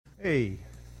Hey,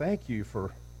 thank you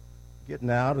for getting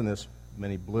out in this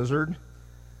mini blizzard.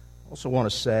 I also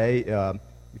want to say,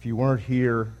 if you weren't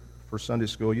here for Sunday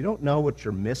school, you don't know what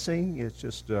you're missing. It's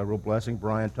just a real blessing.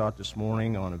 Brian taught this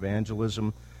morning on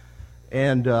evangelism.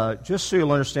 And just so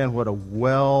you'll understand what a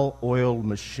well-oiled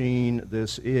machine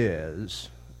this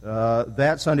is,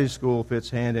 that Sunday school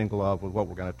fits hand in glove with what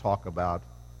we're going to talk about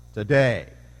today.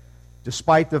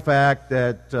 Despite the fact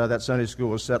that that Sunday school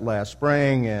was set last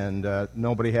spring and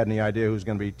nobody had any idea who was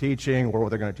going to be teaching or what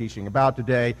they're going to be teaching about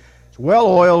today, it's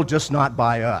well-oiled, just not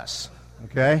by us.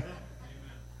 Okay?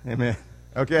 Amen.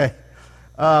 Okay.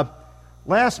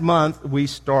 Last month, we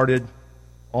started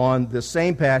on the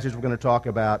same passage we're going to talk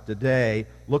about today,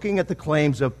 looking at the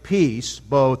claims of peace,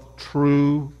 both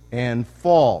true and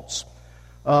false.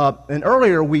 And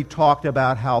earlier, we talked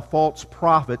about how false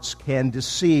prophets can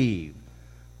deceive.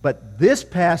 But this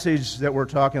passage that we're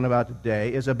talking about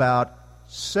today is about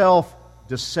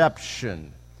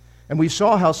self-deception. And we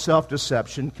saw how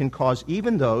self-deception can cause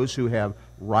even those who have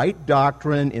right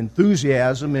doctrine,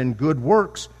 enthusiasm, and good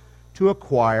works to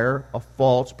acquire a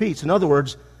false peace. In other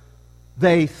words,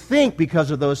 they think because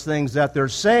of those things that they're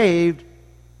saved,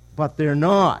 but they're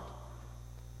not.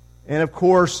 And of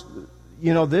course,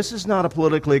 you know, this is not a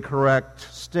politically correct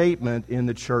statement in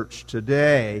the church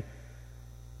today.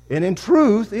 And in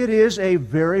truth, it is a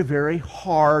very, very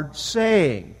hard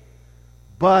saying.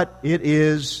 But it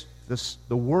is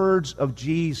the words of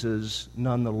Jesus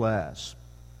nonetheless.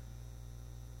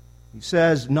 He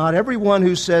says, "Not everyone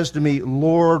who says to me,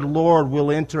 'Lord, Lord,' will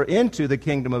enter into the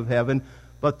kingdom of heaven,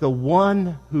 but the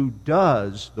one who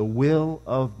does the will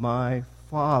of my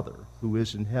Father who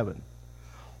is in heaven.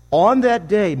 On that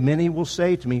day, many will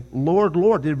say to me, 'Lord,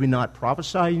 Lord, did we not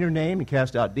prophesy in your name and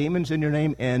cast out demons in your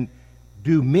name and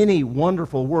do many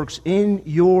wonderful works in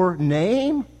your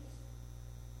name?'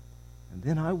 And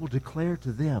then I will declare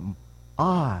to them,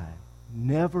 'I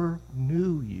never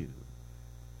knew you.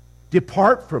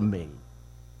 Depart from me,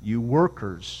 you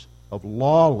workers of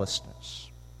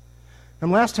lawlessness.'"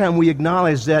 And last time we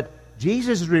acknowledged that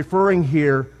Jesus is referring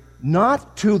here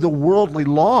not to the worldly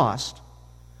lost,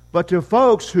 but to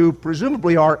folks who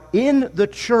presumably are in the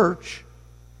church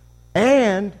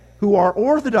and who are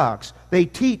orthodox. They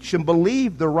teach and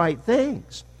believe the right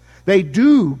things. They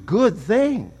do good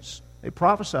things. They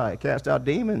prophesy, cast out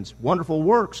demons, wonderful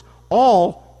works,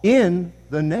 all in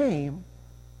the name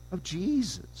of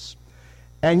Jesus.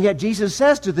 And yet Jesus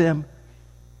says to them,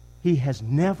 He has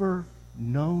never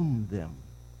known them.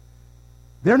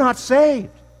 They're not saved.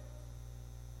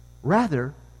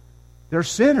 Rather, they're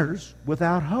sinners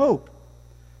without hope.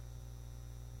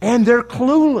 And they're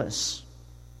clueless.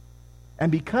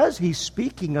 And because he's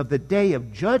speaking of the day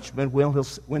of judgment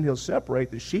when he'll separate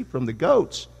the sheep from the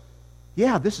goats,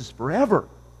 yeah, this is forever.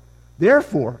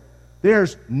 Therefore,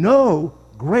 there's no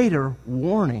greater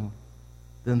warning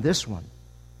than this one.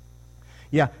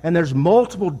 Yeah, and there's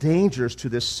multiple dangers to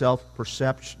this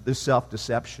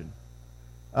self-deception.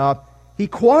 He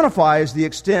quantifies the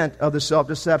extent of the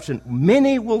self-deception.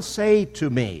 Many will say to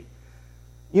me.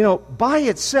 You know, by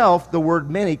itself, the word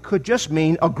many could just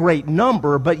mean a great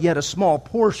number, but yet a small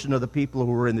portion of the people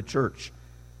who are in the church.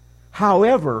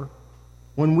 However,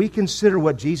 when we consider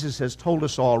what Jesus has told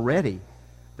us already,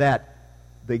 that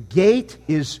the gate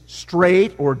is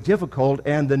straight or difficult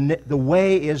and the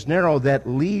way is narrow that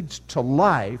leads to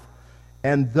life,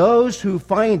 and those who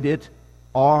find it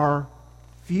are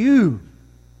few.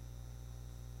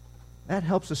 That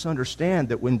helps us understand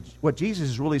that what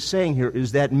Jesus is really saying here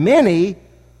is that many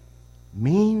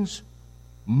means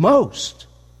most.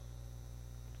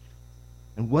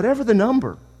 And whatever the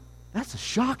number, that's a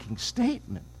shocking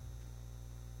statement.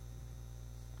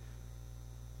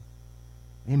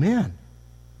 Amen.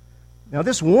 Now,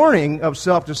 this warning of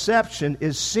self-deception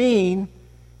is seen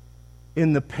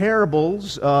in the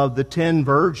parables of the 10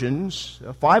 virgins,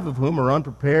 5 of whom are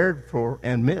unprepared for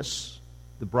and miss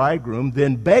the bridegroom,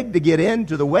 then beg to get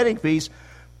into the wedding feast,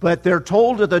 but they're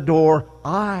told at the door,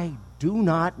 "I do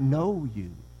not know you."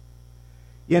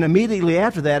 And immediately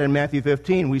after that, in Matthew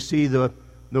 15, we see the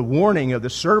warning of the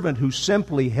servant who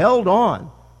simply held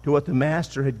on to what the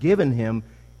master had given him.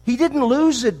 He didn't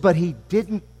lose it, but he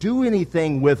didn't do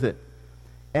anything with it.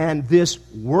 And this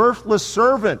worthless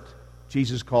servant,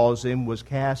 Jesus calls him, was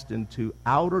cast into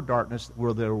outer darkness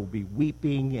where there will be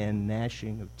weeping and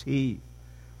gnashing of teeth.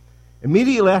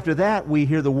 Immediately after that, we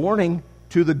hear the warning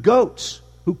to the goats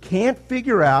who can't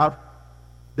figure out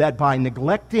that by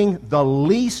neglecting the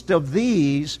least of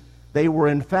these, they were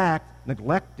in fact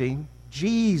neglecting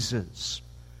Jesus.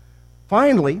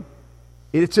 Finally,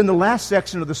 it's in the last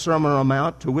section of the Sermon on the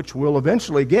Mount, to which we'll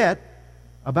eventually get,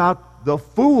 about the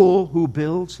fool who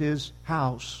builds his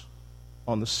house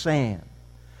on the sand.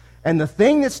 And the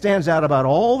thing that stands out about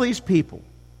all these people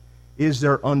is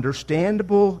their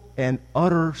understandable and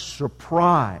utter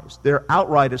surprise, their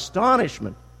outright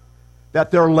astonishment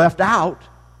that they're left out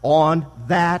on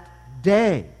that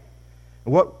day.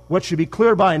 And what should be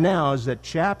clear by now is that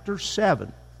chapter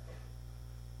 7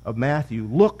 of Matthew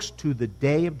looks to the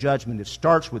day of judgment. It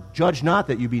starts with, "Judge not,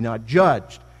 that you be not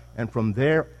judged." And from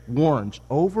there warns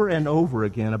over and over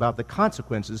again about the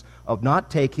consequences of not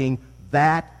taking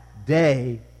that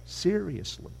day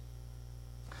seriously.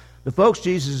 The folks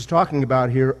Jesus is talking about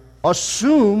here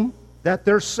assume that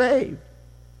they're saved.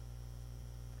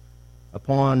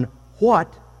 Upon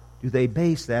what do they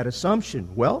base that assumption?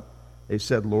 Well, they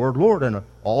said, "Lord, Lord," and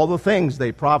all the things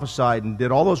they prophesied and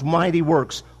did, all those mighty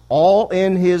works, all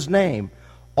in His name.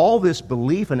 All this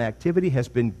belief and activity has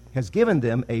given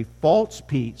them a false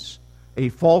peace, a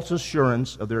false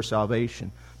assurance of their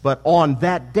salvation. But on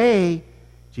that day,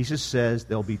 Jesus says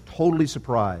they'll be totally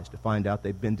surprised to find out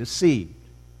they've been deceived,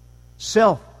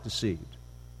 self-deceived.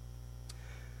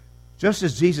 Just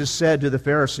as Jesus said to the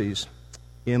Pharisees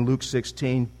in Luke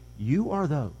 16, "You are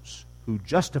those who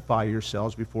justify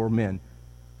yourselves before men,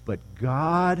 but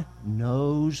God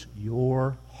knows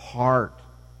your heart.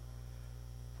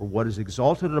 For what is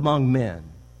exalted among men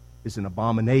is an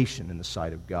abomination in the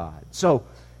sight of God." So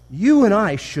you and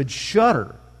I should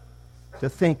shudder to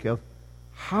think of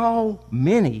how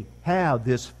many have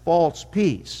this false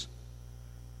peace.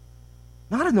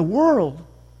 Not in the world,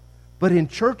 but in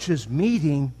churches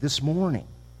meeting this morning.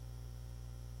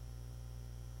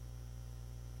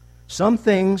 Some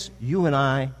things you and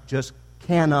I just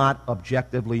cannot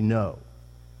objectively know,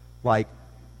 like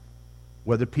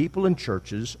whether people in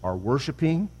churches are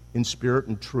worshiping in spirit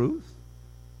and truth,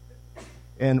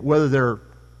 and whether they're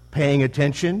paying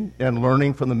attention and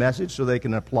learning from the message so they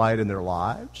can apply it in their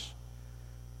lives.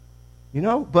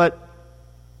 But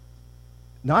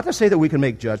not to say that we can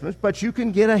make judgments, but you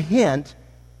can get a hint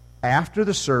after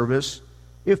the service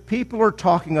if people are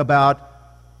talking about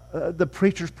the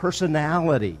preacher's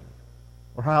personality,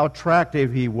 or how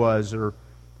attractive he was, or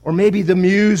maybe the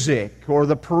music, or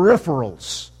the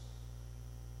peripherals.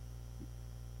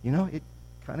 It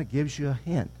kind of gives you a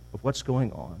hint of what's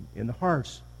going on in the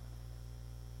hearts.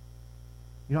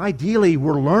 Ideally,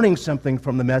 we're learning something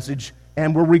from the message,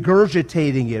 and we're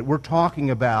regurgitating it, we're talking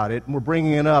about it, and we're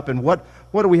bringing it up, and what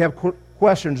do we have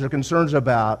questions or concerns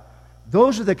about?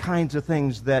 Those are the kinds of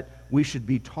things that we should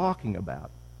be talking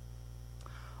about.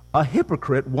 A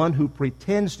hypocrite, one who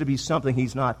pretends to be something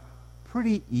he's not,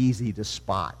 pretty easy to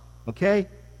spot, okay?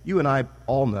 You and I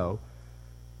all know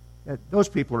that those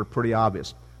people are pretty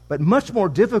obvious. But much more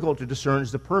difficult to discern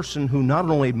is the person who not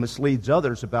only misleads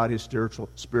others about his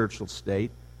spiritual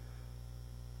state,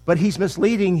 but he's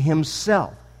misleading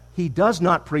himself. He does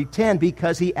not pretend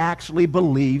because he actually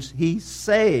believes he's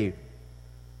saved.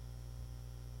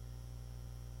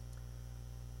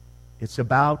 It's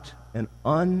about an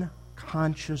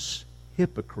unconscious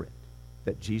hypocrite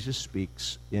that Jesus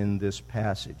speaks in this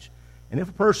passage. And if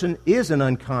a person is an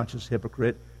unconscious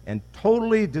hypocrite and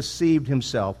totally deceived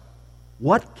himself,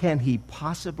 what can he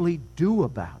possibly do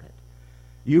about it?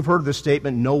 You've heard the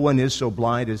statement, "No one is so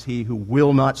blind as he who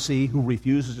will not see, who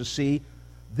refuses to see."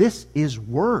 This is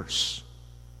worse.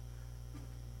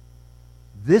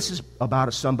 This is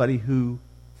about somebody who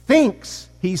thinks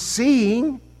he's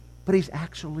seeing, but he's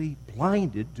actually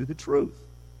blinded to the truth.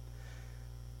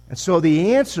 And so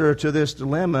the answer to this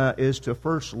dilemma is to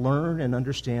first learn and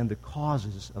understand the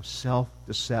causes of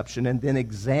self-deception, and then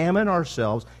examine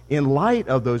ourselves in light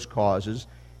of those causes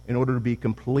in order to be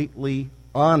completely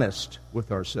honest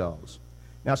with ourselves.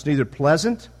 Now, it's neither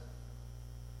pleasant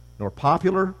nor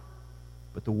popular,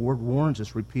 but the Word warns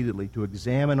us repeatedly to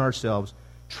examine ourselves,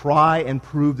 try and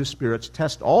prove the spirits,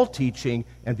 test all teaching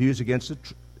and views against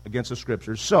the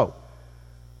Scriptures. So,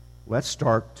 let's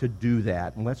start to do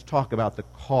that, and let's talk about the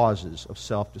causes of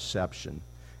self-deception.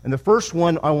 And the first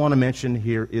one I want to mention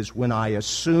here is when I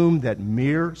assume that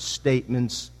mere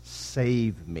statements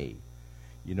save me.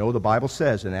 The Bible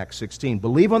says in Acts 16,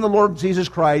 "Believe on the Lord Jesus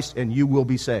Christ and you will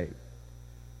be saved."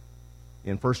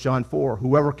 In 1 John 4,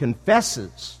 "Whoever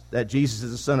confesses that Jesus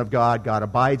is the Son of God, God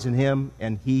abides in him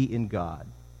and he in God."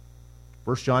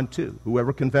 1 John 2,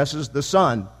 "Whoever confesses the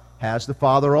Son has the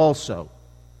Father also."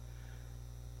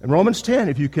 In Romans 10,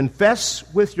 "If you confess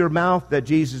with your mouth that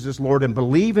Jesus is Lord and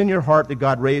believe in your heart that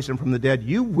God raised him from the dead,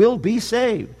 you will be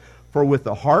saved. For with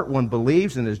the heart one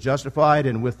believes and is justified,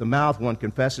 and with the mouth one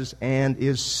confesses and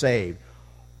is saved."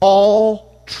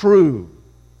 All true.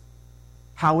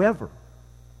 However,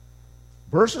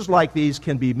 verses like these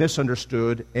can be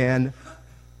misunderstood and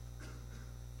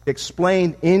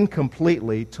explained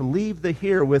incompletely to leave the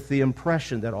hearer with the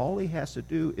impression that all he has to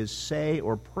do is say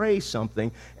or pray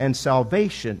something and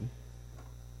salvation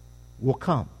will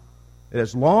come. That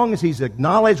as long as he's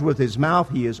acknowledged with his mouth,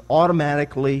 he is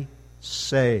automatically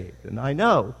saved. And I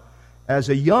know, as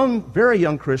a very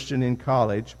young Christian in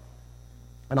college,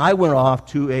 and I went off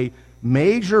to a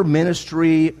major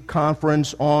ministry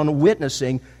conference on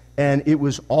witnessing, and it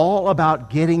was all about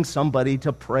getting somebody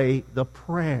to pray the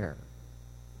prayer.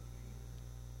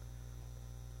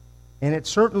 And it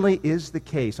certainly is the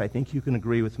case, I think you can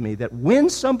agree with me, that when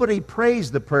somebody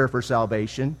prays the prayer for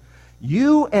salvation,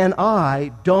 you and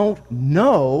I don't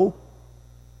know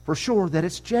for sure that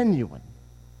it's genuine.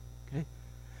 Okay?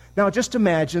 Now, just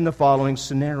imagine the following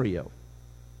scenario.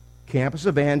 Campus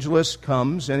evangelist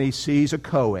comes and he sees a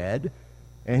co-ed,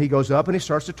 and he goes up and he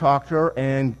starts to talk to her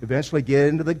and eventually get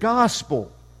into the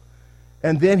gospel.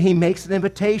 And then he makes an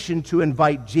invitation to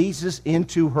invite Jesus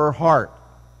into her heart.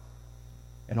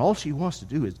 And all she wants to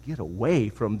do is get away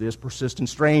from this persistent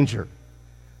stranger.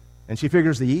 And she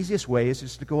figures the easiest way is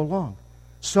just to go along.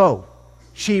 So,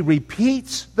 she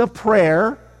repeats the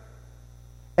prayer,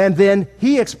 and then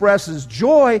he expresses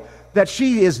joy that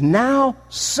she is now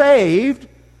saved,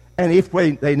 and if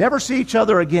they never see each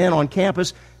other again on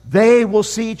campus, they will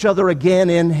see each other again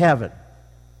in heaven.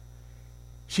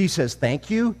 She says, "Thank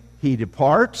you." He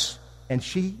departs, and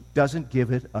she doesn't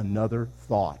give it another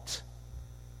thought.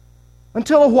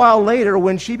 Until a while later,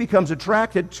 when she becomes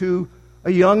attracted to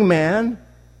a young man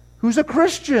who's a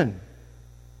Christian.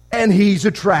 And he's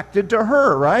attracted to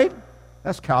her, right?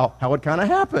 That's how it kind of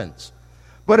happens.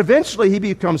 But eventually he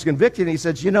becomes convicted and he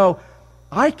says,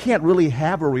 I can't really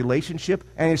have a relationship,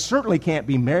 and I certainly can't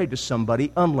be married to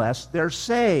somebody unless they're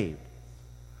saved.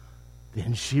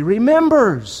 Then she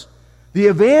remembers. The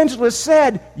evangelist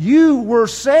said, you were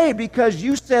saved because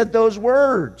you said those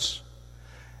words.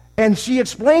 And she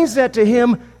explains that to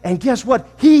him, and guess what?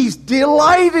 He's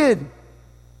delighted.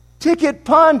 Ticket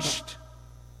punched.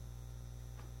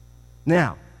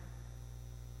 Now,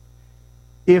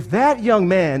 if that young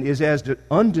man is as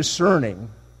undiscerning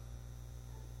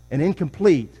and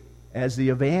incomplete as the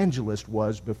evangelist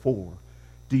was before,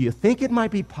 do you think it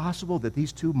might be possible that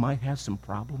these two might have some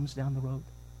problems down the road?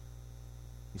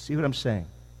 You see what I'm saying?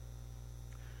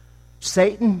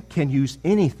 Satan can use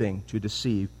anything to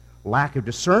deceive. Lack of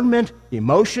discernment,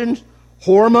 emotions,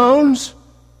 hormones,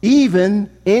 even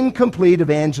incomplete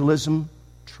evangelism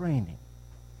training.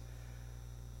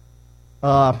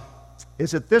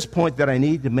 It's at this point that I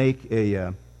need to make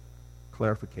a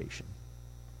clarification.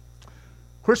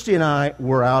 Christy and I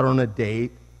were out on a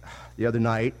date the other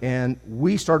night, and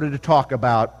we started to talk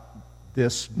about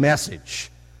this message.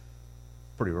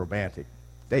 Pretty romantic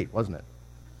date, wasn't it?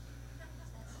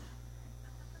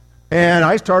 And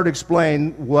I started to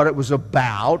explain what it was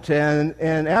about, and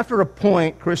after a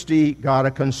point, Christy got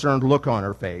a concerned look on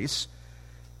her face.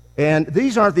 And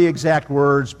these aren't the exact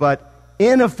words, but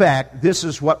in effect, this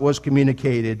is what was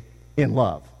communicated in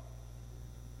love.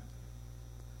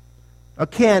 Now,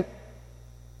 Kent,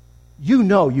 you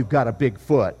know you've got a big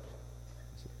foot.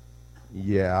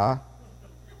 Yeah.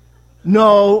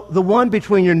 No, the one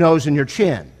between your nose and your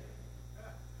chin.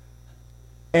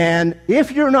 And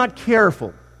if you're not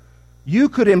careful, you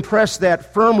could impress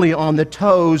that firmly on the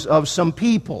toes of some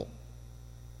people.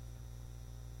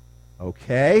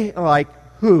 Okay, like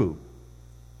who?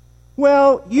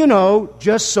 Well,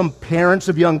 just some parents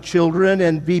of young children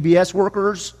and VBS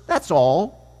workers. That's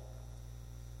all.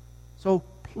 So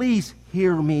please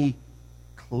hear me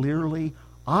clearly.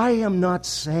 I am not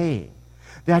saying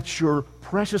that your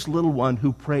precious little one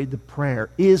who prayed the prayer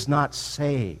is not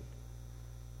saved.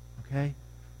 Okay?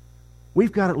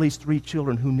 We've got at least 3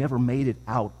 children who never made it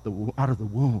out of the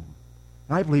womb.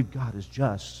 And I believe God is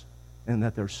just and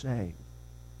that they're saved.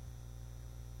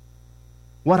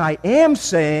 What I am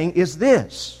saying is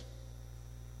this.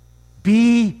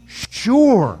 Be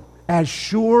sure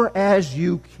as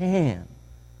you can.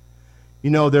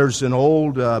 There's an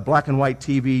old black and white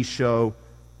TV show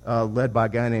led by a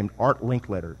guy named Art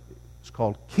Linkletter. It's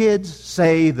called Kids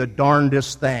Say the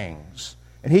Darndest Things.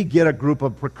 And he'd get a group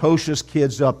of precocious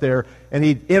kids up there, and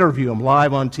he'd interview them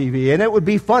live on TV. And it would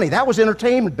be funny. That was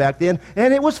entertainment back then,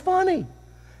 and it was funny.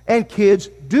 And kids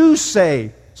do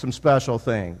say some special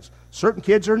things. Certain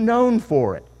kids are known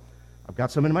for it. I've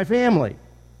got some in my family.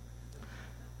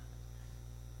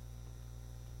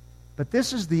 But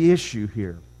this is the issue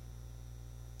here.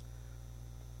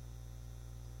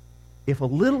 If a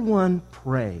little one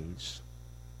prays,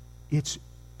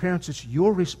 parents, it's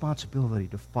your responsibility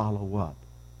to follow up.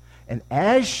 And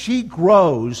as she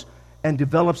grows and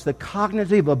develops the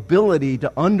cognitive ability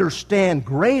to understand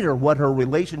greater what her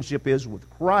relationship is with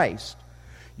Christ,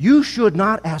 you should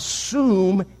not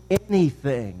assume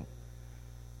anything.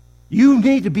 You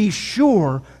need to be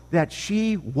sure that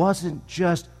she wasn't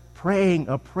just praying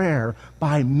a prayer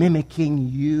by mimicking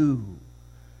you.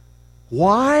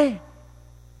 Why?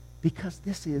 Because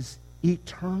this is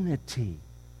eternity.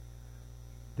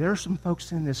 There are some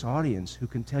folks in this audience who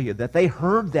can tell you that they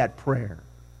heard that prayer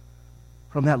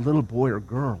from that little boy or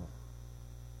girl,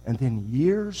 and then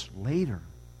years later,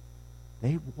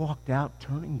 they walked out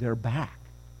turning their back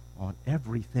on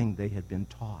everything they had been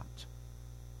taught.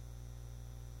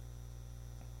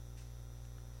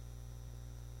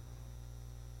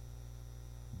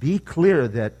 Be clear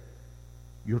that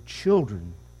your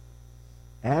children,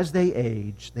 as they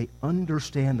age, they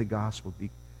understand the gospel.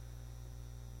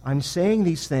 I'm saying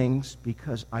these things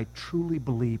because I truly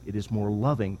believe it is more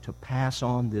loving to pass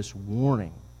on this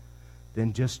warning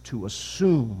than just to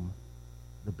assume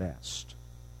the best.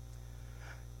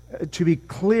 To be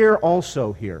clear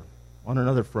also here, on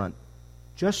another front,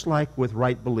 just like with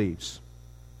right beliefs,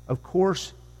 of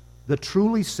course, the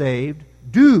truly saved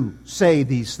do say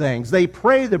these things. They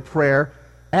pray the prayer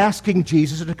asking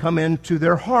Jesus to come into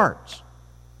their hearts.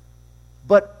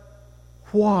 But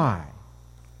why?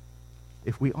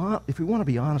 If we want to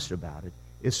be honest about it,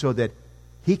 it's so that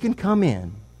He can come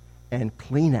in and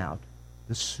clean out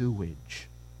the sewage.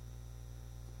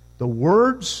 The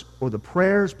words or the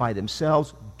prayers by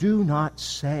themselves do not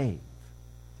save.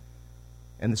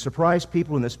 And the surprised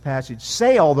people in this passage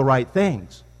say all the right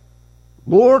things.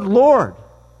 Lord, Lord.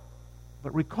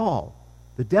 But recall,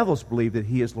 the devils believe that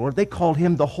He is Lord. They called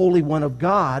Him the Holy One of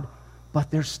God,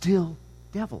 but they're still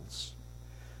devils.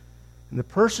 And the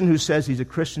person who says he's a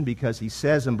Christian because he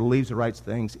says and believes the right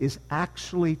things is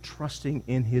actually trusting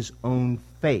in his own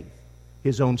faith,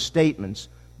 his own statements,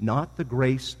 not the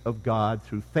grace of God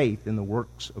through faith in the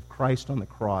works of Christ on the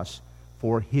cross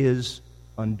for his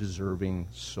undeserving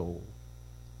soul.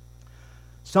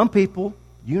 Some people,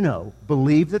 you know,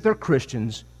 believe that they're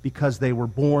Christians because they were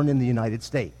born in the United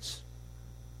States.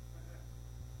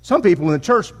 Some people in the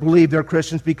church believe they're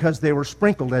Christians because they were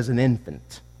sprinkled as an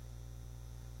infant.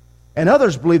 And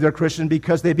others believe they're Christian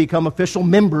because they become official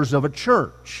members of a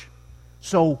church.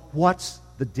 So what's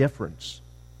the difference?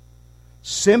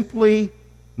 Simply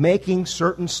making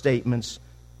certain statements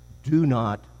do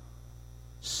not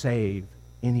save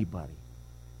anybody.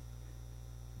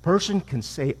 A person can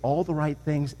say all the right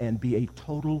things and be a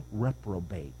total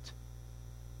reprobate.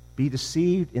 Be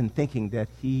deceived in thinking that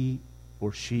he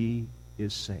or she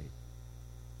is saved.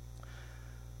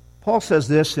 Paul says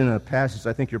this in a passage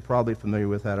I think you're probably familiar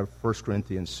with out of 1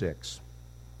 Corinthians 6.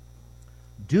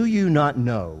 Do you not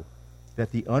know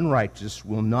that the unrighteous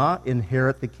will not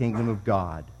inherit the kingdom of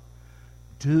God?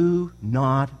 Do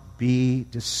not be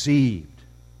deceived.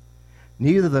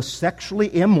 Neither the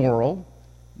sexually immoral,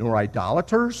 nor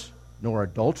idolaters, nor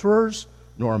adulterers,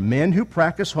 nor men who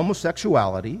practice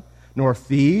homosexuality, nor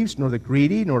thieves, nor the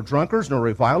greedy, nor drunkards, nor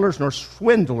revilers, nor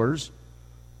swindlers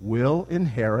will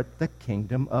inherit the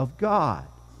kingdom of God.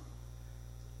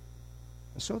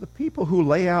 And so the people who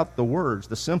lay out the words,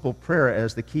 the simple prayer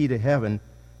as the key to heaven,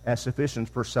 as sufficient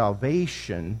for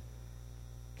salvation,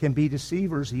 can be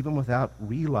deceivers even without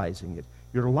realizing it.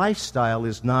 Your lifestyle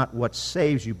is not what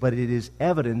saves you, but it is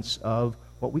evidence of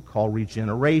what we call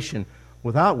regeneration,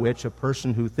 without which a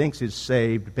person who thinks is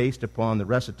saved based upon the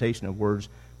recitation of words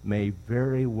may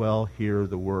very well hear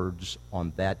the words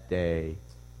on that day,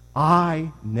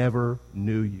 I never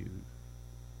knew you.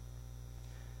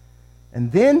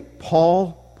 And then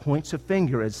Paul points a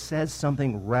finger and says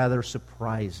something rather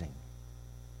surprising.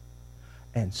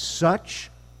 And such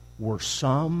were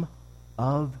some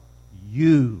of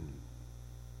you.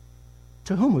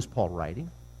 To whom was Paul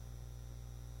writing?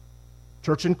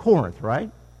 Church in Corinth,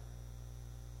 right?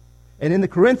 And in the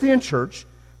Corinthian church,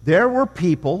 there were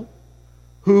people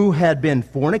who had been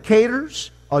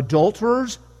fornicators,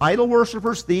 adulterers, idol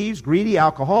worshippers, thieves, greedy,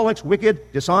 alcoholics,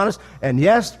 wicked, dishonest, and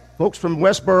yes, folks from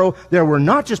Westboro, there were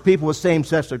not just people with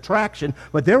same-sex attraction,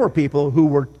 but there were people who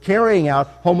were carrying out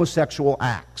homosexual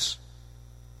acts.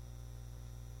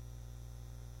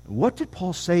 What did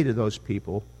Paul say to those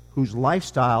people whose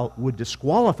lifestyle would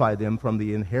disqualify them from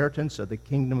the inheritance of the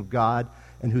kingdom of God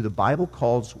and who the Bible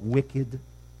calls wicked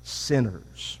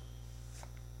sinners?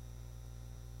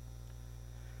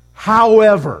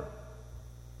 However,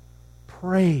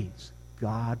 praise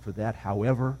God for that,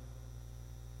 however,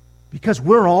 because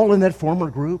we're all in that former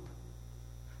group.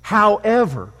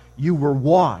 However, you were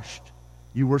washed,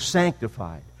 you were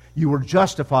sanctified, you were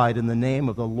justified in the name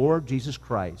of the Lord Jesus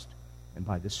Christ and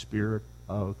by the Spirit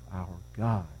of our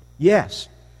God. Yes,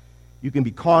 you can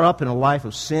be caught up in a life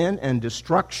of sin and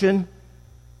destruction,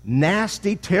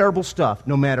 nasty, terrible stuff,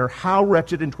 no matter how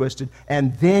wretched and twisted,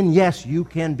 and then, yes, you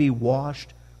can be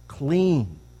washed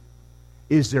clean.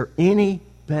 Is there any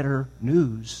better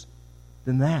news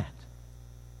than that?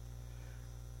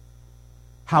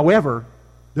 However,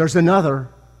 there's another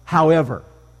however.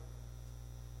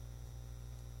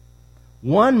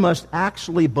 One must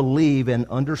actually believe and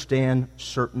understand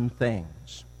certain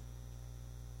things.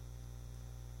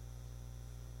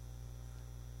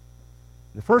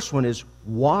 The first one is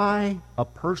why a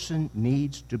person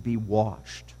needs to be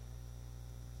washed.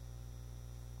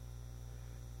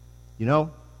 You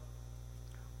know,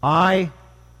 I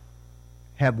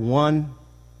have one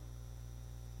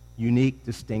unique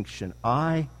distinction.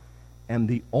 I am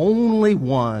the only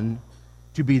one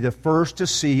to be the first to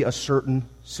see a certain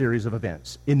series of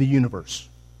events in the universe.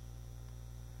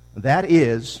 That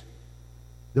is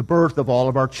the birth of all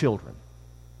of our children.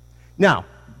 Now,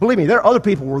 believe me, there are other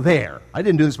people who were there. I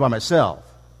didn't do this by myself,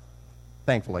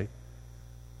 thankfully.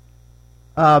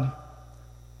 But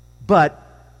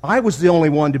I was the only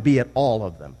one to be at all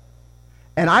of them.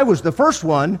 And I was the first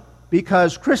one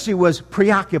because Chrissy was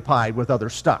preoccupied with other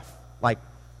stuff, like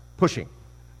pushing.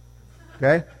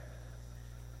 Okay?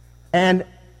 And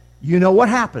you know what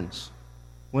happens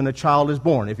when a child is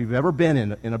born. If you've ever been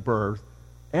in a birth,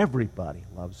 everybody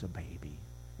loves a baby.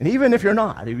 And even if you're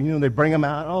not, you know, they bring them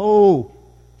out, oh,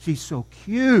 she's so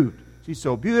cute, she's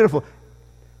so beautiful.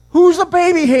 Who's a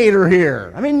baby hater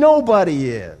here? I mean, nobody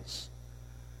is.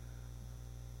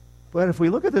 But if we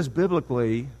look at this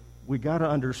biblically, we got to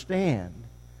understand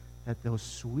that those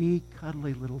sweet,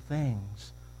 cuddly little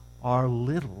things are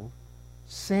little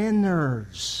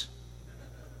sinners.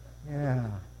 Yeah.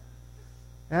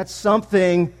 That's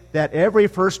something that every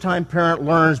first-time parent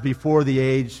learns before the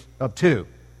age of 2.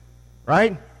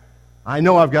 Right? I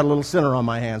know I've got a little sinner on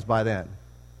my hands by then.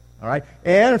 All right?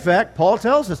 And, in fact, Paul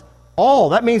tells us, all,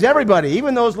 that means everybody,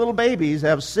 even those little babies,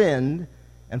 have sinned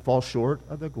and fall short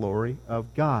of the glory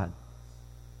of God.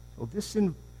 So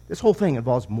this whole thing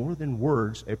involves more than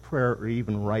words, a prayer, or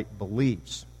even right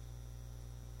beliefs.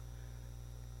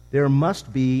 There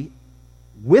must be,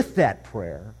 with that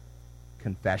prayer,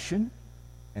 confession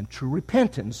and true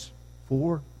repentance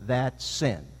for that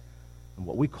sin, and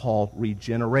what we call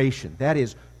regeneration. That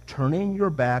is, turning your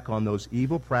back on those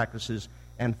evil practices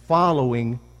and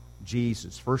following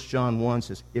Jesus. 1 John 1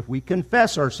 says, if we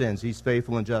confess our sins, He's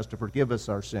faithful and just to forgive us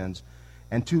our sins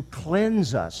and to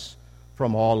cleanse us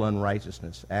from all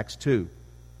unrighteousness. Acts 2,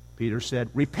 Peter said,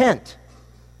 repent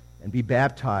and be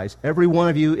baptized, every one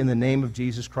of you, in the name of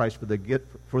Jesus Christ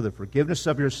for the forgiveness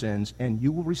of your sins, and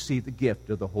you will receive the gift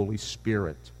of the Holy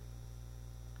Spirit.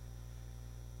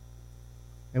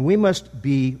 And we must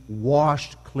be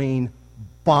washed clean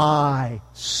by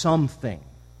something,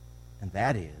 and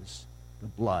that is the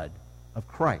blood of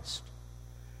Christ.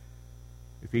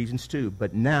 Ephesians 2,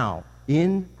 but now,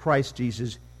 in Christ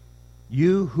Jesus,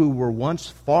 you who were once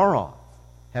far off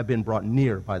have been brought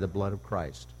near by the blood of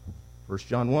Christ. 1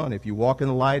 John 1, if you walk in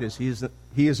the light as he is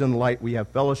in the light, we have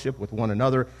fellowship with one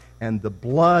another, and the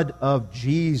blood of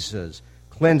Jesus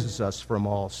cleanses us from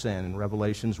all sin. In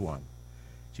Revelations 1,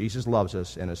 Jesus loves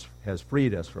us and has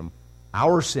freed us from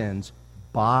our sins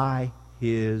by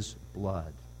His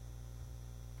blood.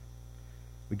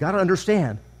 We've got to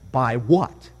understand, by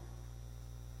what?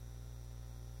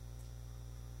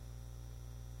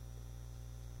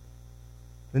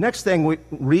 The next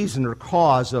reason or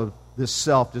cause of this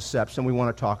self-deception we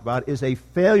want to talk about is a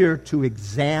failure to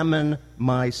examine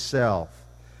myself.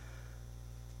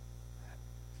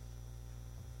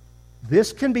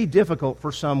 This can be difficult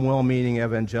for some well-meaning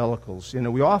evangelicals. You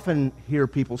know, we often hear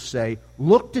people say,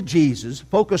 look to Jesus,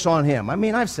 focus on Him. I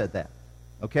mean, I've said that,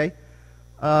 okay?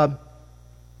 But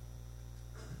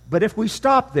if we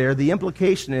stop there, the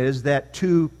implication is that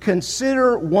to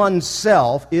consider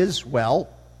oneself is, well,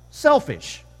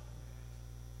 selfish.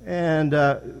 And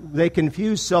they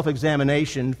confuse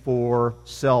self-examination for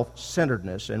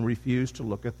self-centeredness and refuse to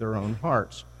look at their own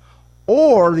hearts.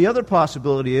 Or the other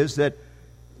possibility is that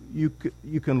you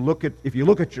can look at, if you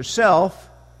look at yourself,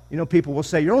 you know, people will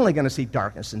say, you're only going to see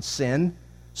darkness and sin.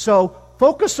 So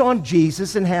focus on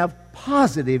Jesus and have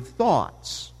positive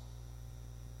thoughts.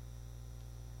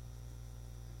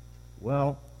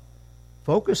 Well,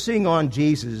 focusing on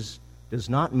Jesus does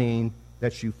not mean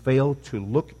that you fail to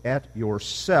look at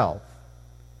yourself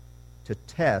to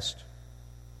test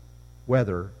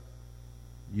whether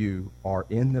you are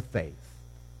in the faith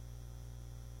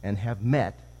and have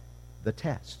met the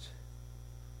test.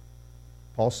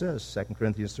 Paul says, 2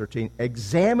 Corinthians 13,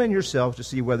 examine yourselves to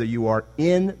see whether you are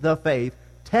in the faith.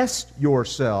 Test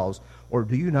yourselves. Or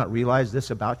do you not realize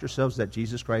this about yourselves, that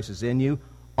Jesus Christ is in you?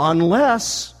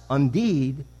 Unless,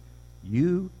 indeed,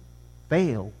 you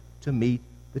fail to meet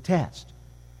the test.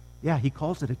 Yeah, he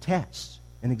calls it a test,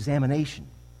 an examination.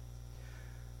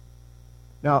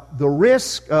 Now, the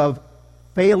risk of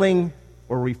failing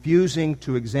or refusing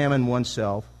to examine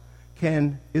oneself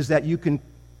is that you can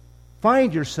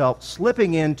find yourself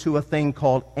slipping into a thing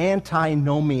called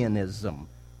antinomianism.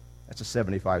 That's a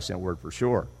 75-cent word for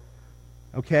sure.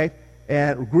 Okay?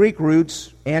 And Greek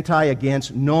roots, anti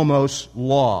against, nomos,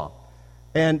 law.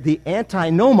 And the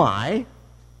antinomai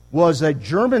was a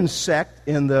German sect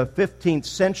in the 15th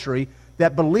century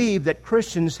that believed that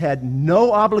Christians had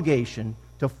no obligation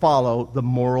to follow the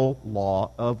moral law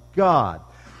of God.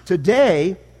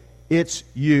 Today, it's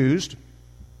used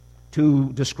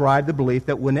to describe the belief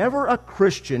that whenever a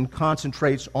Christian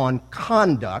concentrates on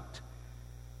conduct,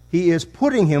 he is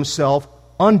putting himself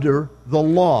under the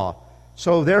law.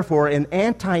 So therefore, an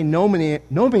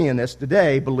antinomianist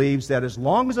today believes that as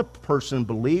long as a person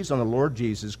believes on the Lord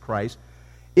Jesus Christ,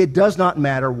 it does not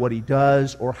matter what he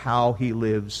does or how he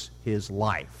lives his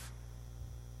life.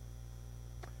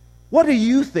 What do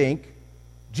you think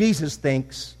Jesus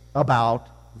thinks about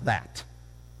that?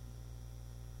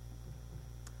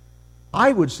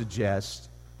 I would suggest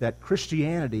that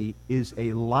Christianity is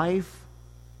a life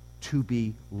to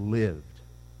be lived.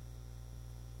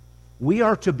 We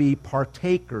are to be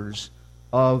partakers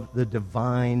of the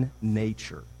divine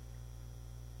nature.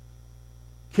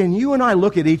 Can you and I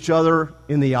look at each other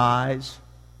in the eyes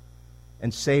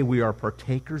and say we are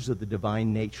partakers of the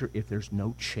divine nature if there's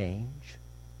no change?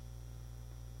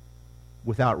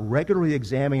 Without regularly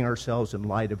examining ourselves in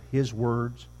light of His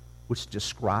words, which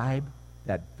describe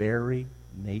that very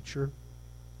nature?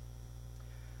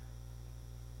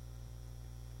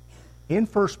 In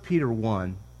 1 Peter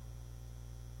 1,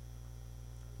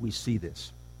 we see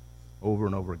this over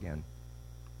and over again.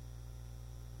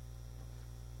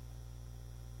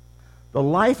 The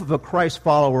life of a Christ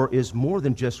follower is more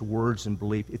than just words and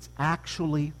belief. It's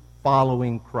actually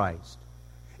following Christ.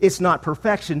 It's not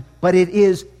perfection, but it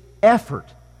is effort,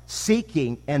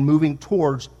 seeking and moving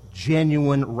towards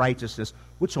genuine righteousness,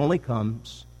 which only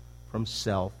comes from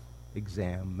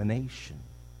self-examination.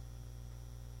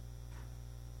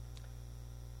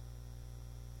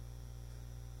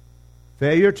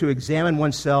 Failure to examine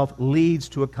oneself leads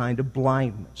to a kind of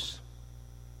blindness.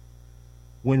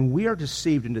 When we are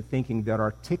deceived into thinking that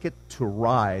our ticket to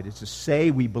ride is to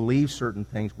say we believe certain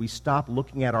things, we stop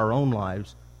looking at our own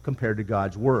lives compared to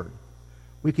God's Word.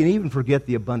 We can even forget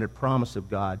the abundant promise of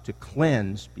God to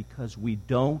cleanse because we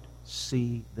don't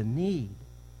see the need.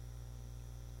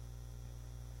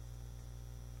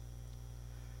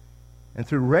 And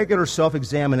through regular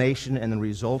self-examination and the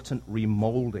resultant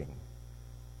remolding,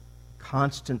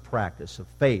 constant practice of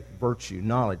faith, virtue,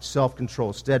 knowledge,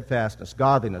 self-control, steadfastness,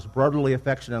 godliness, brotherly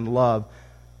affection, and love,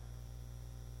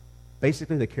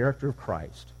 basically the character of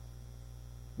Christ.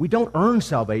 We don't earn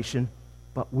salvation,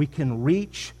 but we can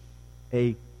reach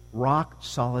a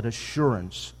rock-solid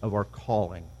assurance of our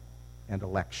calling and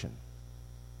election.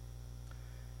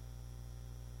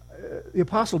 The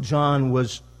Apostle John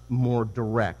was more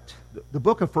direct. The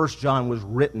book of 1 John was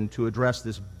written to address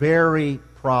this very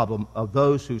problem of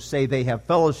those who say they have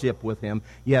fellowship with him,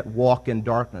 yet walk in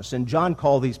darkness. And John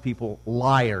called these people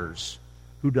liars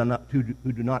who do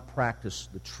not practice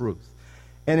the truth.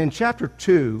 And in chapter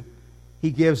 2,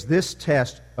 he gives this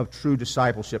test of true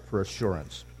discipleship for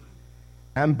assurance.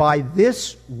 And by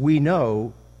this we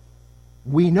know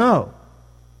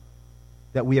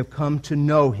that we have come to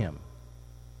know him,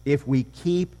 if we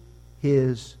keep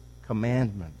his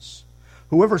commandments.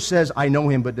 Whoever says, I know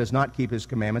him, but does not keep his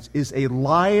commandments, is a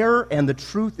liar, and the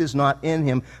truth is not in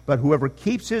him. But whoever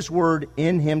keeps his word,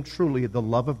 in him truly the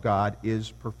love of God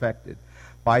is perfected.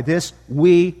 By this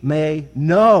we may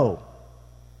know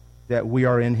that we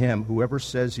are in him. Whoever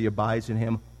says he abides in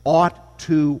him ought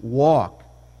to walk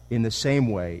in the same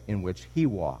way in which he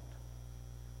walked.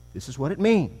 This is what it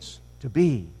means to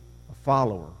be a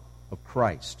follower of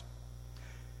Christ.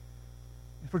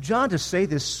 For John to say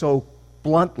this so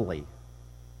bluntly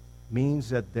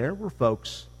means that there were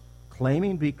folks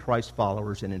claiming to be Christ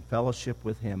followers and in fellowship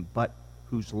with him, but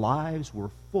whose lives were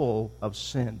full of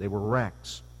sin. They were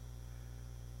wrecks.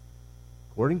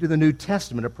 According to the New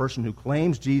Testament, a person who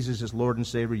claims Jesus as Lord and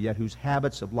Savior, yet whose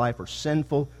habits of life are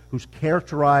sinful, who's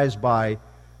characterized by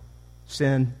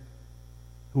sin,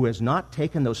 who has not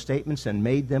taken those statements and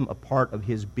made them a part of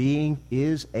his being,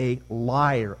 is a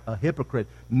liar, a hypocrite.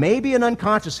 Maybe an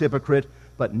unconscious hypocrite,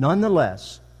 but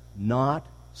nonetheless not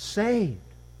saved.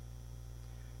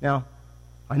 Now,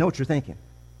 I know what you're thinking.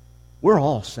 We're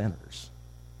all sinners.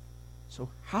 So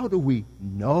how do we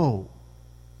know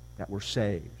that we're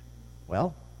saved?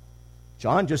 Well,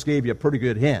 John just gave you a pretty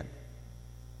good hint.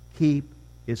 Keep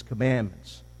his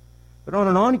commandments. But on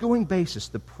an ongoing basis,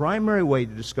 the primary way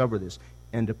to discover this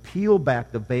and to peel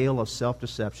back the veil of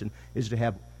self-deception is to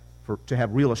have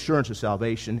real assurance of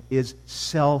salvation is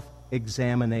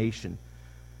self-examination.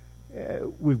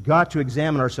 We've got to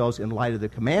examine ourselves in light of the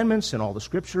commandments and all the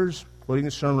Scriptures, including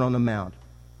the Sermon on the Mount.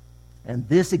 And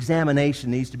this examination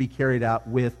needs to be carried out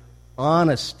with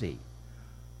honesty,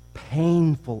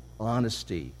 painful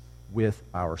honesty with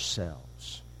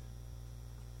ourselves.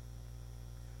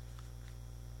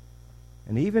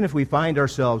 And even if we find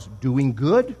ourselves doing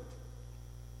good,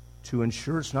 to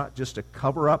ensure it's not just a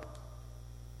cover-up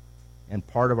and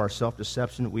part of our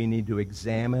self-deception, we need to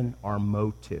examine our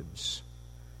motives.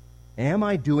 Am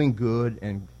I doing good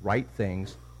and right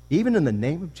things, even in the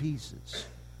name of Jesus,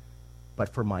 but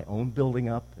for my own building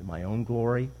up and my own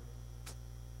glory?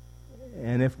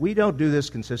 And if we don't do this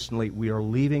consistently, we are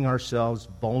leaving ourselves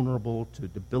vulnerable to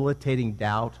debilitating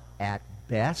doubt at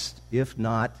best, if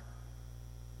not,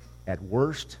 at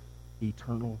worst,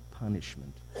 eternal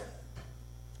punishment.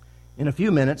 In a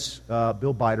few minutes,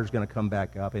 Bill Bider's going to come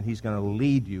back up, and he's going to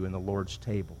lead you in the Lord's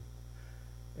table.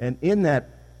 And in that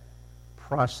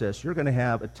process, you're going to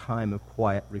have a time of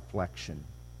quiet reflection.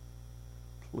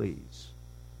 Please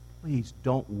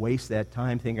don't waste that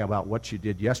time thinking about what you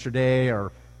did yesterday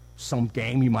or some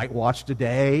game you might watch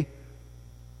today.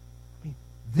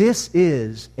 This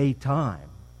is a time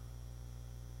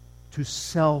to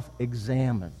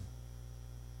self-examine,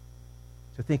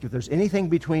 to think if there's anything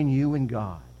between you and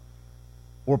God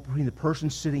or between the person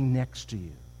sitting next to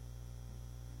you.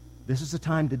 This is the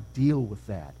time to deal with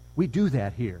that. We do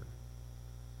that here.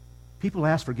 People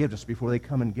ask forgiveness before they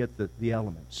come and get the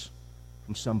elements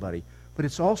from somebody. But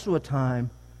it's also a time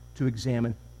to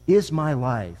examine, is my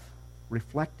life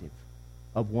reflective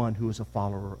of one who is a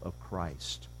follower of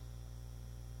Christ?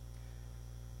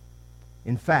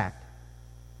 In fact,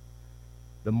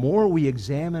 the more we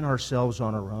examine ourselves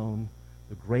on our own,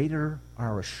 the greater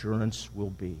our assurance will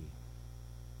be.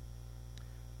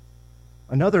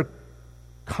 Another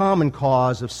common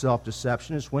cause of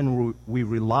self-deception is when we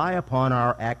rely upon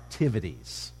our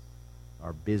activities,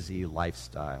 our busy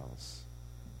lifestyles.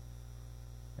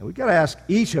 And we've got to ask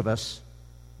each of us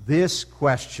this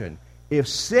question. If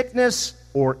sickness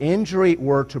or injury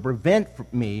were to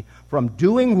prevent me from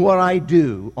doing what I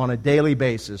do on a daily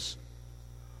basis,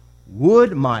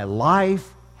 would my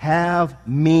life have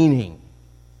meaning?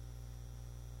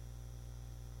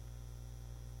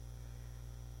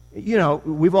 You know,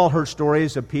 we've all heard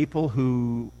stories of people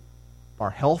who are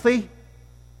healthy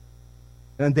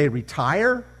and they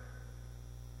retire,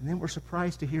 and then we're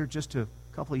surprised to hear just a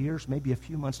couple of years, maybe a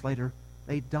few months later,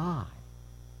 they die.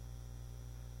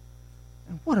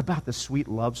 And what about the sweet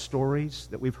love stories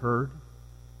that we've heard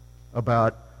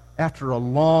about after a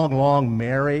long, long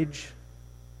marriage,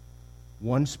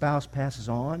 one spouse passes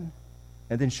on,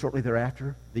 and then shortly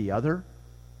thereafter, the other?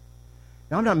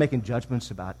 Now, I'm not making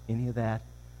judgments about any of that,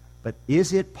 but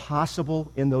is it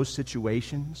possible in those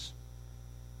situations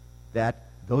that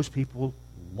those people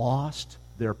lost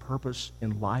their purpose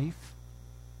in life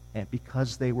and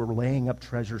because they were laying up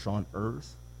treasures on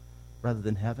earth rather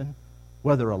than heaven,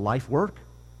 whether a life work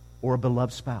or a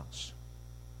beloved spouse?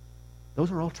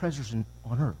 Those are all treasures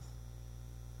on earth.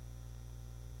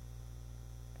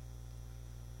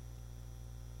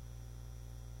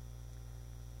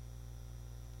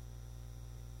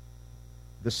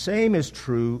 The same is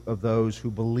true of those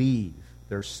who believe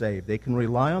they're saved. They can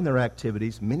rely on their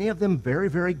activities, many of them very,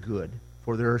 very good,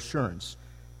 for their assurance.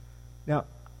 Now,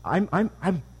 I'm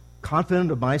confident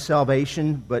of my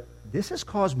salvation, but this has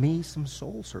caused me some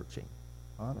soul searching,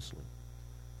 honestly.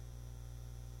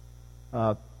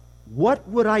 What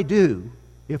would I do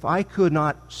if I could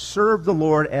not serve the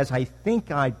Lord as I think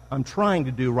I'm trying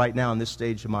to do right now in this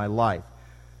stage of my life?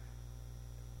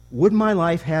 Would my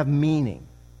life have meaning?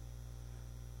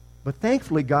 But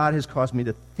thankfully, God has caused me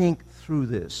to think through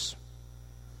this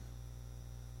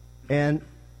and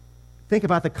think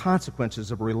about the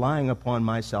consequences of relying upon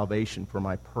my salvation for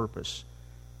my purpose.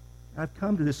 I've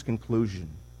come to this conclusion.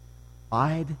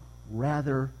 I'd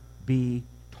rather be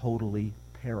totally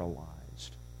paralyzed.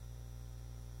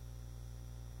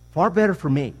 Far better for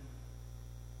me,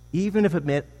 even if it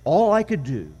meant all I could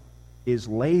do is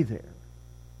lay there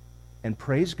and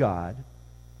praise God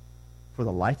for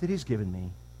the life that He's given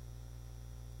me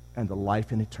and the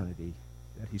life in eternity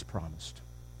that He's promised,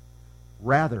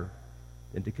 rather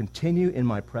than to continue in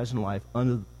my present life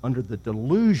under the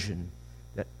delusion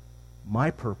that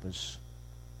my purpose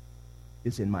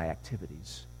is in my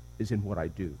activities, is in what I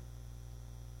do.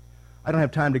 I don't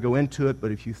have time to go into it,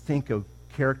 but if you think of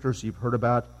characters you've heard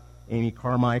about, Amy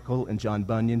Carmichael and John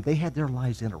Bunyan, they had their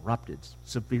lives interrupted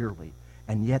severely,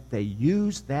 and yet they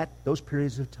used those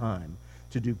periods of time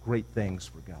to do great things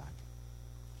for God.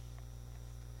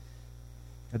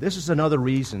 Now, this is another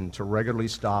reason to regularly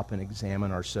stop and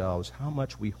examine ourselves, how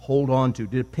much we hold on to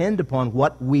depend upon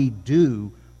what we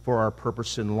do for our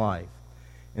purpose in life.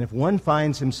 And if one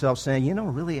finds himself saying,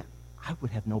 really, I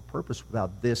would have no purpose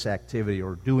without this activity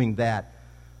or doing that,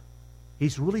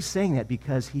 he's really saying that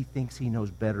because he thinks he knows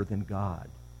better than God.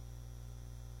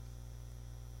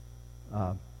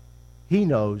 He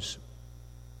knows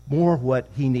more what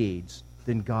he needs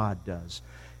than God does.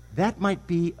 That might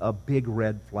be a big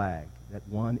red flag, that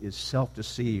one is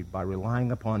self-deceived by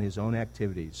relying upon his own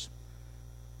activities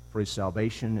for his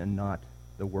salvation and not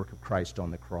the work of Christ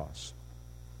on the cross.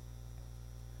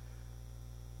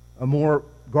 A more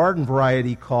garden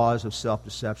variety cause of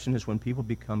self-deception is when people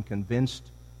become convinced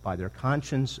by their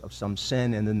conscience of some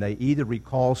sin, and then they either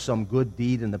recall some good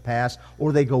deed in the past,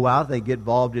 or they go out, they get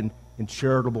involved in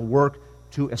charitable work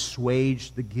to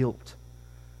assuage the guilt,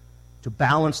 to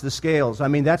balance the scales. I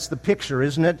mean, that's the picture,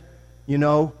 isn't it?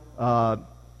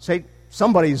 Say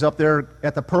somebody's up there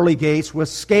at the pearly gates with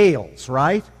scales,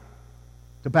 right?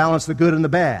 To balance the good and the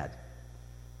bad.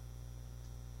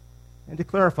 And to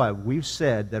clarify, we've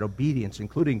said that obedience,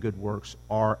 including good works,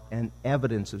 are an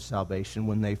evidence of salvation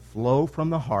when they flow from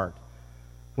the heart,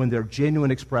 when they're genuine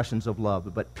expressions of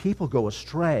love. But people go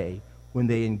astray when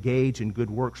they engage in good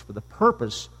works for the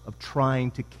purpose of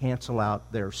trying to cancel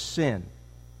out their sin.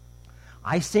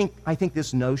 I think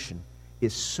this notion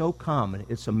is so common,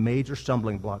 it's a major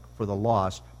stumbling block for the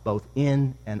lost, both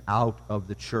in and out of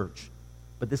the church.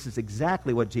 But this is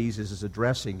exactly what Jesus is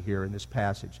addressing here in this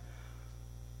passage.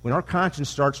 When our conscience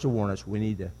starts to warn us, we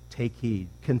need to take heed,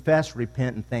 confess,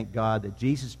 repent, and thank God that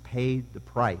Jesus paid the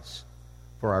price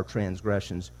for our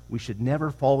transgressions. We should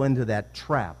never fall into that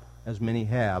trap, as many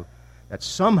have, that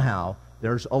somehow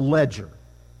there's a ledger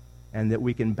and that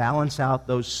we can balance out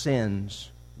those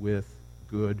sins with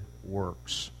good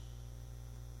works.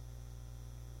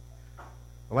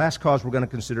 The last cause we're going to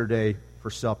consider today for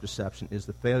self-deception is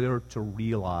the failure to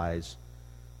realize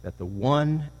that the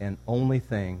one and only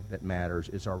thing that matters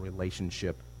is our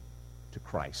relationship to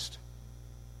Christ.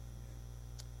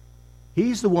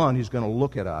 He's the one who's going to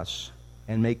look at us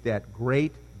and make that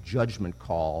great judgment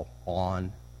call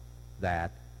on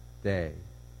that day.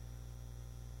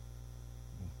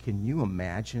 Can you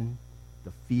imagine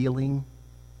the feeling,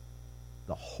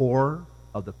 the horror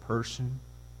of the person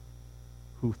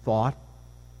who thought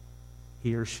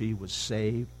he or she was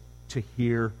saved to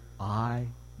hear, "I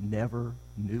never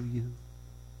knew you"?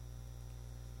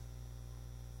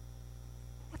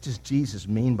 What does Jesus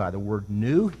mean by the word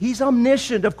 "knew"? He's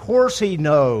omniscient. Of course he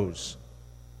knows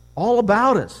all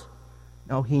about us.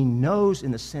 No, he knows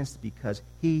in the sense because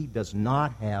he does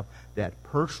not have that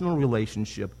personal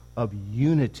relationship of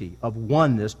unity, of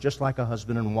oneness, just like a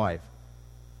husband and wife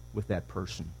with that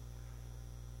person.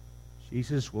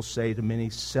 Jesus will say to many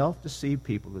self-deceived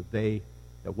people that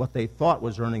what they thought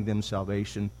was earning them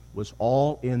salvation was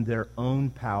all in their own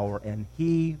power, and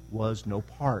he was no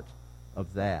part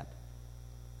of that.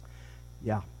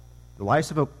 Yeah, the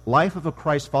life of a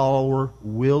Christ follower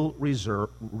will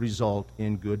result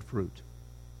in good fruit.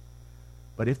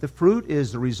 But if the fruit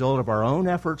is the result of our own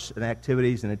efforts and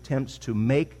activities and attempts to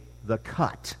make the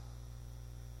cut,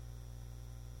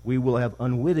 we will have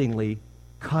unwittingly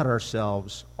cut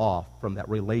ourselves off from that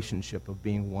relationship of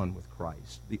being one with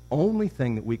Christ. The only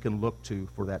thing that we can look to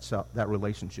for that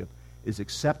relationship is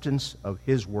acceptance of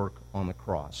his work on the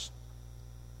cross.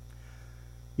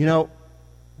 You know,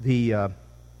 the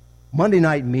Monday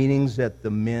night meetings that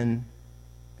the men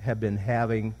have been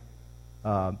having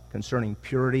concerning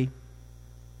purity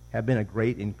have been a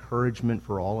great encouragement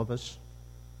for all of us.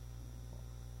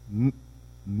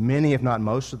 Many, if not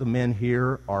most of the men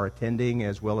here are attending,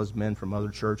 as well as men from other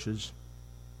churches.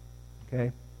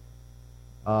 Okay?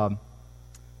 And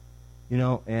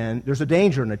there's a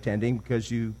danger in attending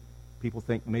because people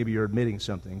think maybe you're admitting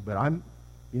something. But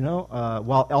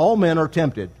while all men are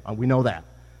tempted, we know that.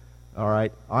 All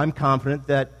right? I'm confident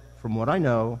that, from what I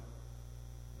know,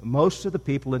 most of the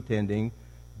people attending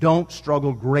don't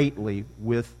struggle greatly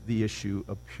with the issue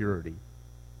of purity.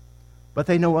 But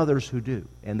they know others who do,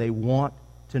 and they want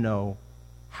to know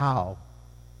how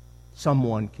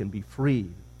someone can be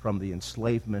freed from the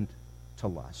enslavement to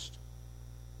lust.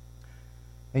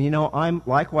 And I'm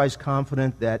likewise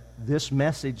confident that this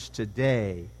message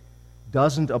today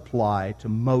doesn't apply to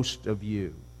most of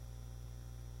you.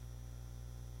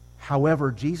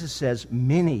 However, Jesus says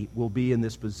many will be in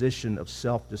this position of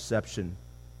self-deception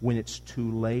when it's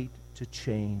too late to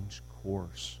change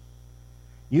course.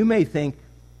 You may think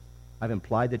I've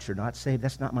implied that you're not saved.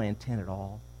 That's not my intent at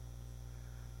all.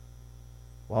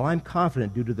 While I'm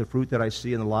confident, due to the fruit that I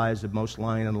see in the lives of most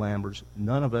Lion and Lambers,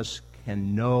 none of us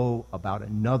can know about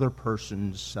another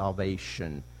person's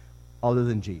salvation other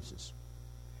than Jesus.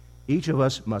 Each of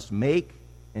us must make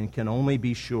and can only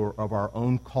be sure of our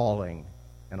own calling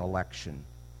and election.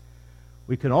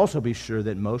 We can also be sure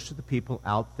that most of the people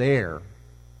out there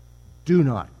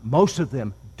most of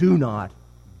them do not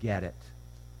get it.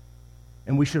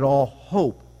 And we should all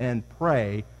hope and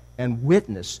pray and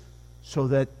witness so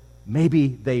that maybe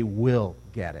they will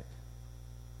get it.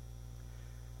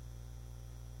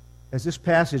 As this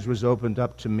passage was opened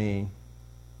up to me,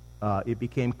 it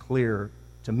became clear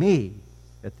to me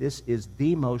that this is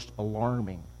the most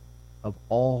alarming of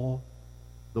all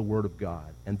the Word of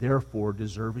God, and therefore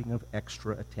deserving of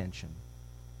extra attention.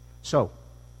 So,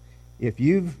 if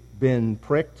you've been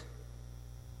pricked,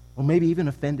 or maybe even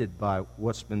offended by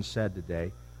what's been said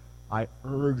today, I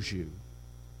urge you,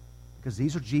 because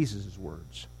these are Jesus'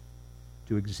 words,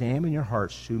 to examine your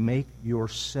hearts, to make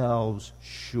yourselves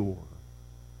sure.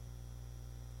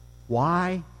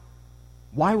 Why?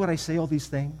 Why would I say all these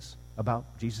things about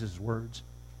Jesus' words?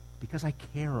 Because I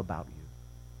care about you.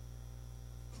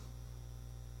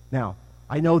 Now,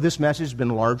 I know this message has been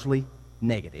largely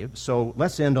negative, so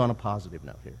let's end on a positive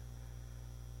note here.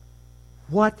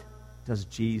 What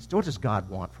does God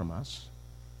want from us?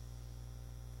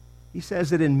 He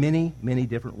says it in many, many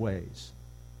different ways.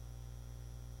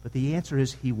 But the answer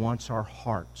is He wants our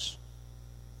hearts.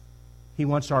 He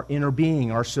wants our inner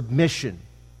being, our submission.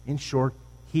 In short,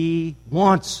 He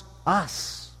wants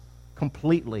us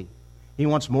completely. He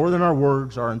wants more than our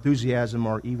words, our enthusiasm,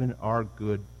 or even our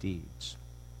good deeds.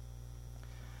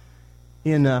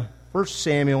 In 1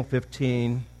 Samuel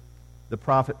 15, the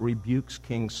prophet rebukes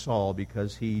King Saul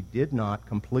because he did not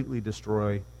completely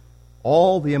destroy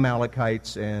all the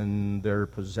Amalekites and their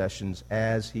possessions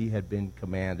as he had been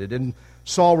commanded. And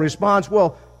Saul responds,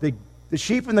 well, the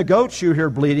sheep and the goats you hear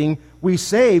bleating, we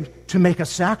saved to make a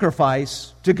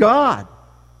sacrifice to God.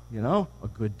 You know, a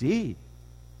good deed.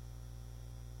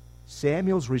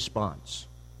 Samuel's response,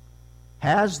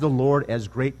 has the Lord as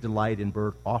great delight in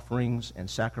burnt offerings and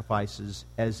sacrifices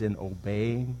as in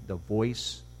obeying the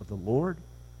voice of the Lord?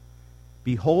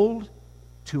 Behold,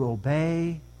 to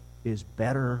obey is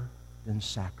better than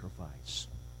sacrifice.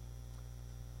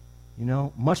 You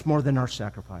know, much more than our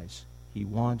sacrifice, He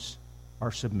wants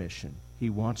our submission.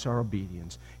 He wants our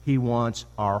obedience. He wants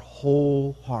our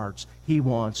whole hearts. He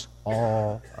wants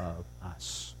all of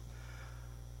us.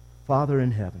 Father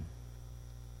in heaven,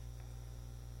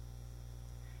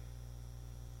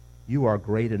 You are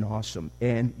great and awesome,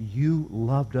 and You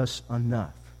loved us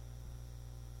enough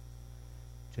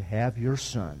to have Your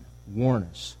Son warn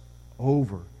us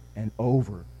over and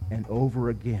over and over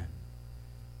again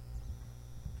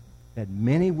that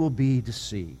many will be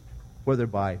deceived, whether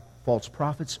by false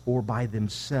prophets or by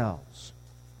themselves,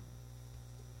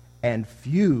 and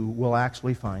few will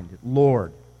actually find it.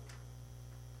 Lord,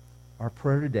 our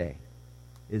prayer today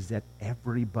is that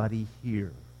everybody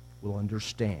here will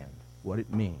understand what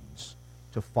it means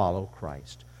to follow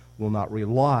Christ, will not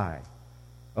rely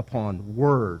upon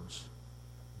words,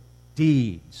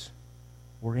 deeds,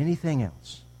 or anything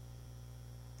else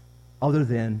other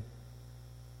than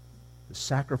the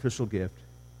sacrificial gift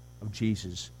of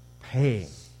Jesus paying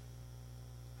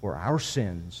for our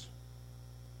sins,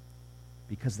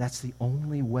 because that's the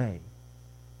only way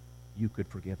You could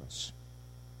forgive us.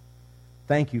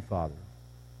 Thank You, Father,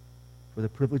 for the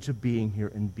privilege of being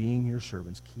here and being Your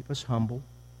servants. Keep us humble.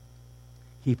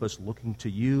 Keep us looking to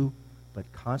You, but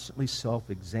constantly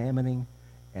self-examining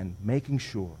and making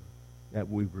sure that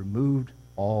we've removed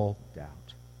all doubt.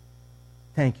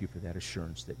 Thank You for that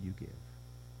assurance that You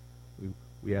give.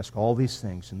 We ask all these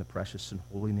things in the precious and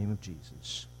holy name of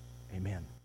Jesus. Amen.